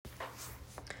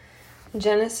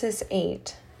Genesis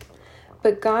 8.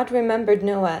 But God remembered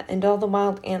Noah and all the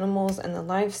wild animals and the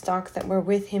livestock that were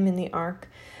with him in the ark,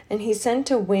 and he sent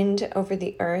a wind over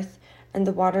the earth, and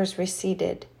the waters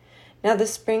receded. Now the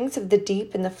springs of the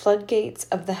deep and the floodgates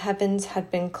of the heavens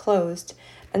had been closed,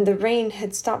 and the rain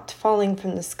had stopped falling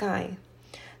from the sky.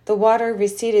 The water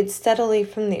receded steadily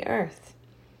from the earth.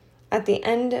 At the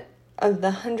end of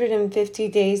the 150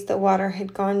 days the water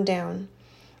had gone down.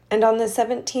 And on the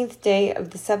 17th day of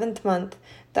the 7th month,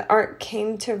 the ark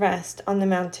came to rest on the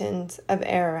mountains of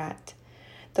Ararat.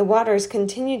 The waters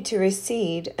continued to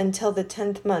recede until the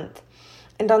 10th month.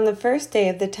 And on the first day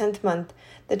of the 10th month,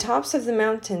 the tops of the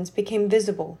mountains became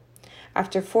visible.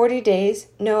 After 40 days,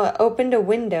 Noah opened a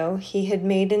window he had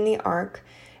made in the ark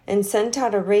and sent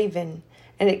out a raven,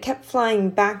 and it kept flying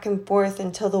back and forth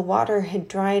until the water had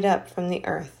dried up from the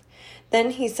earth.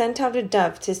 Then he sent out a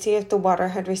dove to see if the water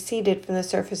had receded from the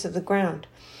surface of the ground.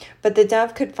 But the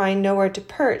dove could find nowhere to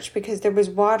perch because there was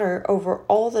water over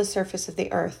all the surface of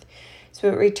the earth. So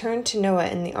it returned to Noah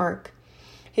in the ark.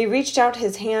 He reached out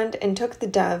his hand and took the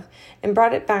dove and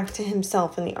brought it back to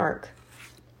himself in the ark.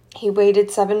 He waited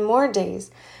 7 more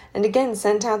days and again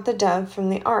sent out the dove from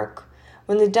the ark.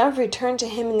 When the dove returned to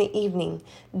him in the evening,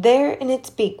 there in its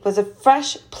beak was a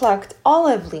fresh plucked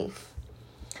olive leaf.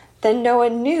 Then Noah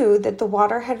knew that the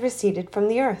water had receded from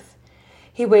the earth.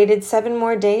 He waited 7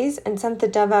 more days and sent the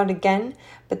dove out again,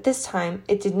 but this time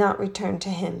it did not return to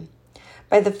him.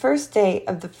 By the first day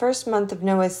of the first month of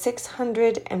Noah's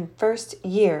 601st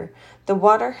year, the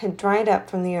water had dried up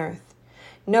from the earth.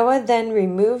 Noah then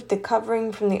removed the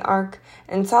covering from the ark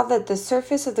and saw that the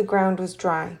surface of the ground was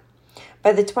dry.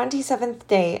 By the 27th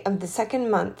day of the 2nd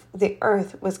month, the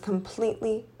earth was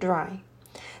completely dry.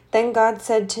 Then God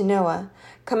said to Noah,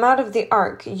 "Come out of the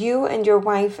ark, you and your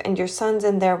wife and your sons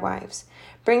and their wives.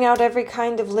 Bring out every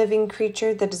kind of living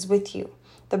creature that is with you,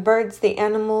 the birds, the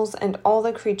animals, and all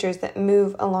the creatures that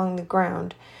move along the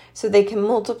ground, so they can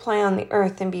multiply on the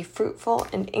earth and be fruitful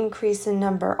and increase in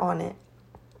number on it."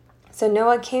 So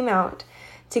Noah came out,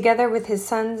 together with his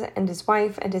sons and his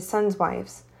wife and his sons'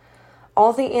 wives.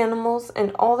 All the animals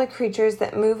and all the creatures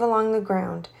that move along the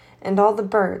ground, and all the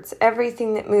birds,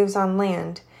 everything that moves on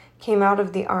land, came out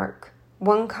of the ark,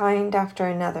 one kind after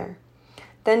another.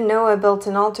 Then Noah built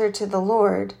an altar to the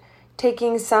Lord.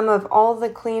 Taking some of all the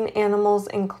clean animals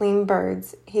and clean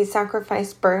birds, he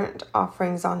sacrificed burnt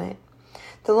offerings on it.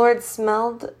 The Lord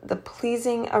smelled the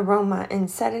pleasing aroma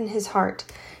and said in his heart,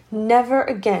 "Never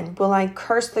again will I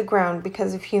curse the ground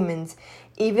because of humans,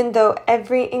 even though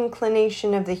every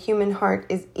inclination of the human heart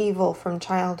is evil from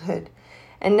childhood.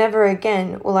 And never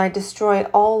again will I destroy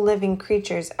all living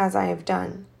creatures as I have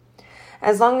done.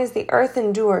 As long as the earth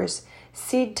endures,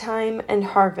 seed time and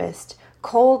harvest,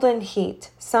 cold and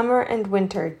heat, summer and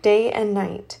winter, day and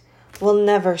night will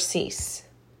never cease."